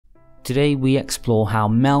Today we explore how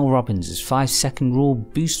Mel Robbins' 5-second rule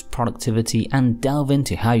boosts productivity and delve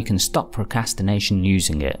into how you can stop procrastination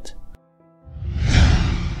using it.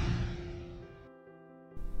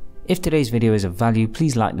 If today's video is of value,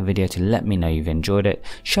 please like the video to let me know you've enjoyed it,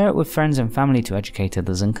 share it with friends and family to educate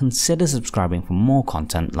others, and consider subscribing for more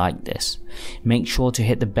content like this. Make sure to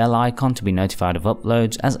hit the bell icon to be notified of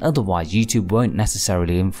uploads, as otherwise YouTube won't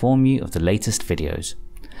necessarily inform you of the latest videos.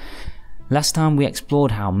 Last time we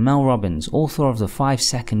explored how Mel Robbins, author of the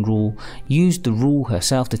 5-second rule, used the rule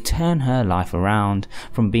herself to turn her life around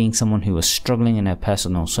from being someone who was struggling in her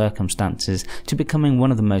personal circumstances to becoming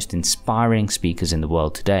one of the most inspiring speakers in the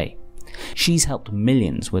world today. She's helped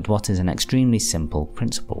millions with what is an extremely simple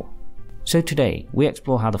principle. So today we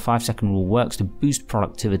explore how the 5-second rule works to boost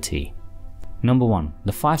productivity. Number 1.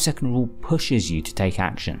 The 5-second rule pushes you to take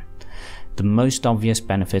action. The most obvious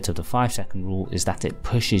benefit of the 5-second rule is that it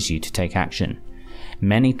pushes you to take action.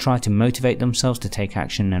 Many try to motivate themselves to take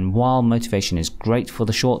action, and while motivation is great for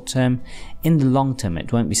the short term, in the long term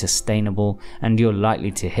it won't be sustainable and you're likely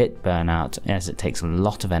to hit burnout, as it takes a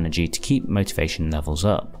lot of energy to keep motivation levels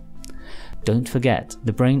up. Don't forget,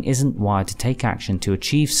 the brain isn't wired to take action to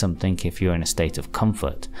achieve something if you're in a state of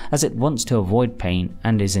comfort, as it wants to avoid pain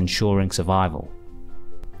and is ensuring survival.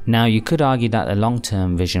 Now, you could argue that the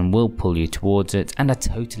long-term vision will pull you towards it, and I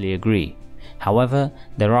totally agree. However,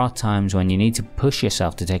 there are times when you need to push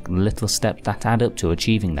yourself to take little steps that add up to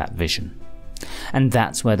achieving that vision. And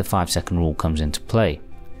that's where the 5-second rule comes into play.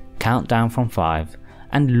 Count down from 5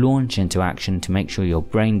 and launch into action to make sure your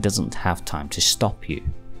brain doesn't have time to stop you.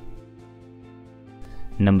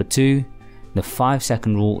 Number 2. The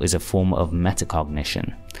 5-second rule is a form of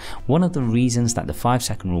metacognition. One of the reasons that the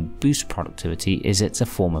 5-second rule boosts productivity is it's a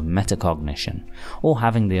form of metacognition, or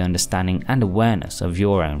having the understanding and awareness of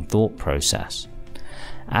your own thought process.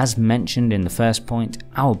 As mentioned in the first point,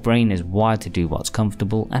 our brain is wired to do what's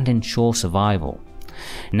comfortable and ensure survival.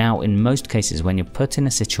 Now, in most cases, when you're put in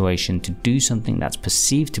a situation to do something that's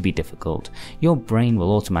perceived to be difficult, your brain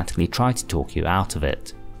will automatically try to talk you out of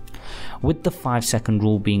it. With the 5-second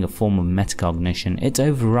rule being a form of metacognition, it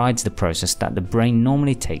overrides the process that the brain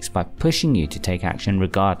normally takes by pushing you to take action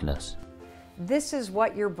regardless. This is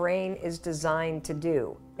what your brain is designed to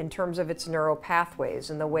do in terms of its neural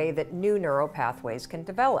pathways and the way that new neural pathways can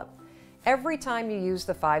develop. Every time you use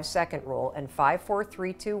the 5-second rule and 5, 4,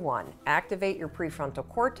 3, 2, 1, activate your prefrontal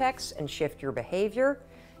cortex and shift your behavior,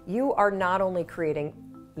 you are not only creating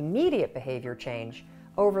immediate behavior change,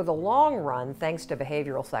 over the long run, thanks to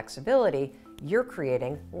behavioral flexibility, you're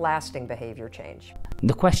creating lasting behavior change.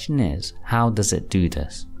 The question is, how does it do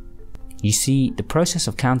this? You see, the process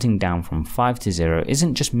of counting down from 5 to 0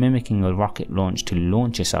 isn't just mimicking a rocket launch to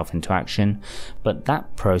launch yourself into action, but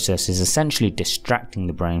that process is essentially distracting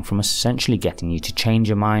the brain from essentially getting you to change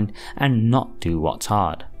your mind and not do what's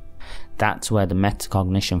hard. That's where the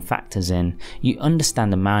metacognition factors in. You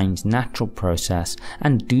understand the mind's natural process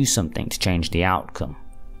and do something to change the outcome.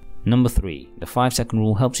 Number 3. The 5-second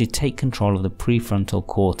rule helps you take control of the prefrontal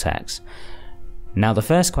cortex. Now, the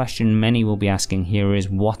first question many will be asking here is,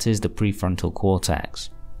 what is the prefrontal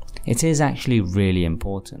cortex? It is actually really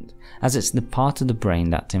important, as it's the part of the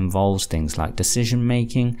brain that involves things like decision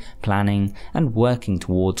making, planning, and working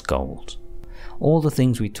towards goals. All the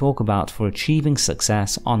things we talk about for achieving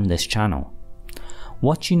success on this channel.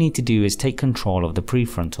 What you need to do is take control of the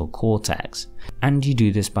prefrontal cortex, and you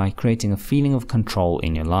do this by creating a feeling of control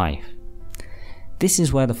in your life. This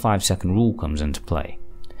is where the 5-second rule comes into play.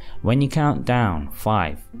 When you count down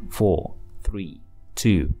 5, 4, 3,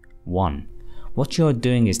 2, 1, what you're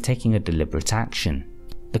doing is taking a deliberate action.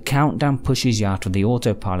 The countdown pushes you out of the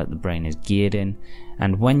autopilot the brain is geared in,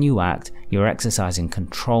 and when you act, you're exercising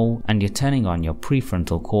control and you're turning on your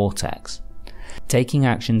prefrontal cortex. Taking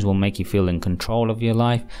actions will make you feel in control of your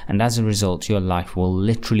life, and as a result your life will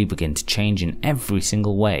literally begin to change in every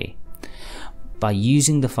single way. By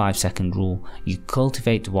using the 5-second rule, you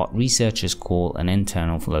cultivate what researchers call an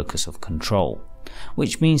internal locus of control,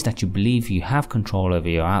 which means that you believe you have control over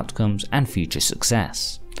your outcomes and future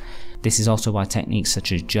success. This is also why techniques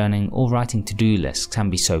such as journaling or writing to-do lists can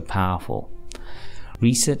be so powerful.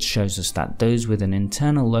 Research shows us that those with an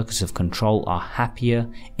internal locus of control are happier,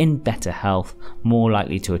 in better health, more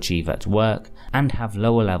likely to achieve at work, and have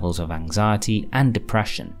lower levels of anxiety and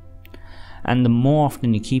depression. And the more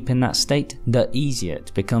often you keep in that state, the easier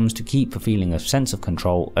it becomes to keep a feeling of sense of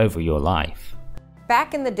control over your life.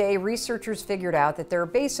 Back in the day, researchers figured out that there are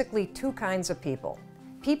basically two kinds of people.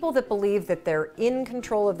 People that believe that they're in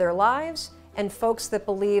control of their lives, and folks that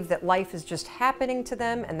believe that life is just happening to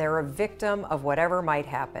them and they're a victim of whatever might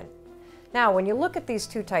happen. Now, when you look at these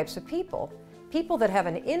two types of people, People that have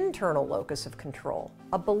an internal locus of control,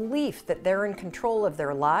 a belief that they're in control of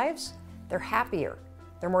their lives, they're happier,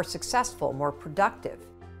 they're more successful, more productive.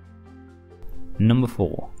 Number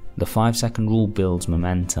 4. The 5-second rule builds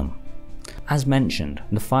momentum. As mentioned,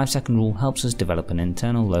 the 5-second rule helps us develop an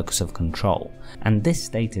internal locus of control, and this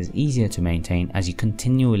state is easier to maintain as you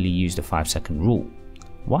continually use the 5-second rule.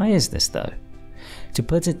 Why is this though? To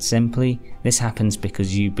put it simply, this happens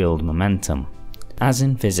because you build momentum. As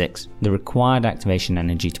in physics, the required activation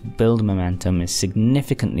energy to build momentum is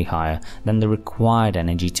significantly higher than the required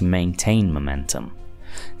energy to maintain momentum.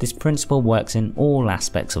 This principle works in all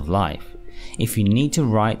aspects of life. If you need to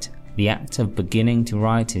write, the act of beginning to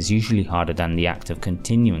write is usually harder than the act of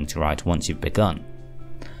continuing to write once you've begun.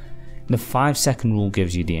 The 5-second rule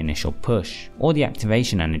gives you the initial push, or the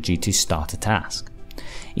activation energy to start a task.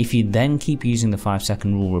 If you then keep using the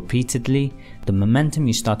 5-second rule repeatedly, the momentum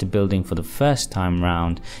you started building for the first time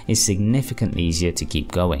round is significantly easier to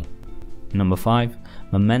keep going. Number 5.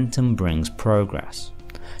 Momentum brings progress.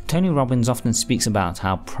 Tony Robbins often speaks about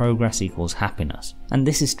how progress equals happiness, and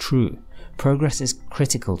this is true. Progress is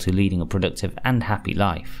critical to leading a productive and happy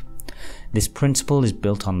life. This principle is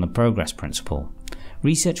built on the progress principle.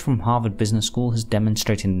 Research from Harvard Business School has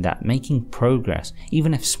demonstrated that making progress,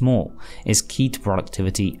 even if small, is key to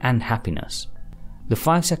productivity and happiness. The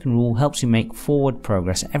 5-second rule helps you make forward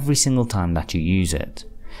progress every single time that you use it,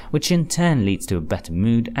 which in turn leads to a better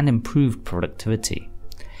mood and improved productivity,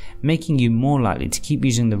 making you more likely to keep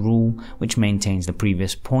using the rule, which maintains the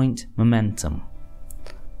previous point, momentum.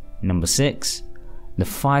 Number 6. The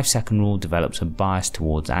 5-second rule develops a bias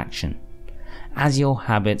towards action. As your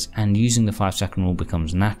habits and using the 5-second rule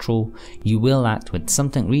becomes natural, you will act with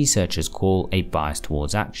something researchers call a bias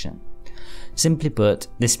towards action. Simply put,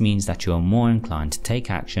 this means that you are more inclined to take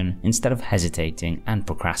action instead of hesitating and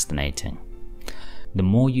procrastinating. The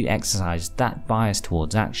more you exercise that bias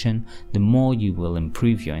towards action, the more you will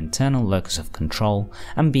improve your internal locus of control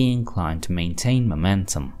and be inclined to maintain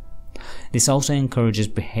momentum. This also encourages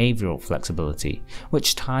behavioral flexibility,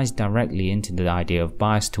 which ties directly into the idea of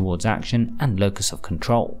bias towards action and locus of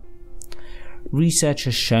control. Research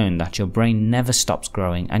has shown that your brain never stops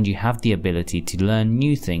growing and you have the ability to learn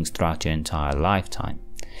new things throughout your entire lifetime.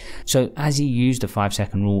 So as you use the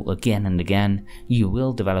 5-second rule again and again, you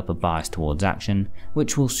will develop a bias towards action,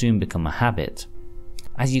 which will soon become a habit.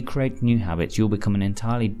 As you create new habits, you'll become an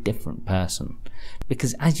entirely different person.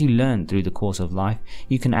 Because as you learn through the course of life,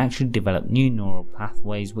 you can actually develop new neural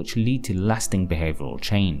pathways which lead to lasting behavioral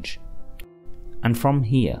change. And from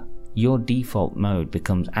here, your default mode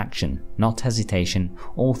becomes action, not hesitation,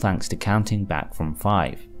 all thanks to counting back from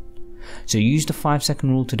 5. So use the 5-second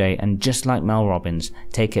rule today, and just like Mel Robbins,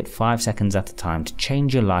 take it 5 seconds at a time to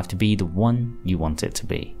change your life to be the one you want it to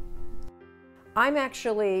be. I'm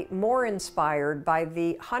actually more inspired by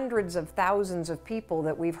the hundreds of thousands of people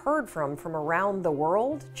that we've heard from around the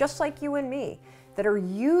world, just like you and me, that are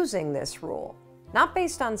using this rule, not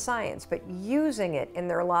based on science, but using it in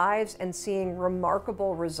their lives and seeing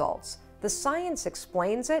remarkable results. The science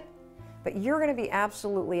explains it, but you're going to be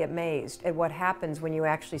absolutely amazed at what happens when you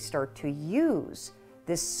actually start to use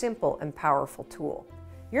this simple and powerful tool.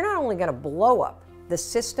 You're not only going to blow up the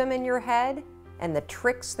system in your head and the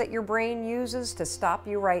tricks that your brain uses to stop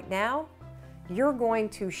you right now, you're going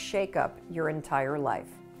to shake up your entire life.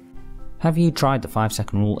 Have you tried the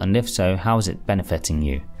 5-second rule, and if so, how is it benefiting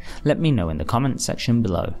you? Let me know in the comments section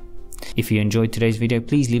below. If you enjoyed today's video,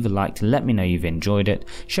 please leave a like to let me know you've enjoyed it,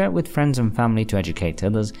 share it with friends and family to educate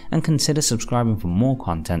others, and consider subscribing for more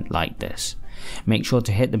content like this. Make sure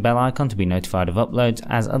to hit the bell icon to be notified of uploads,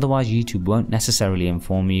 as otherwise YouTube won't necessarily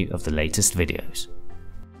inform you of the latest videos.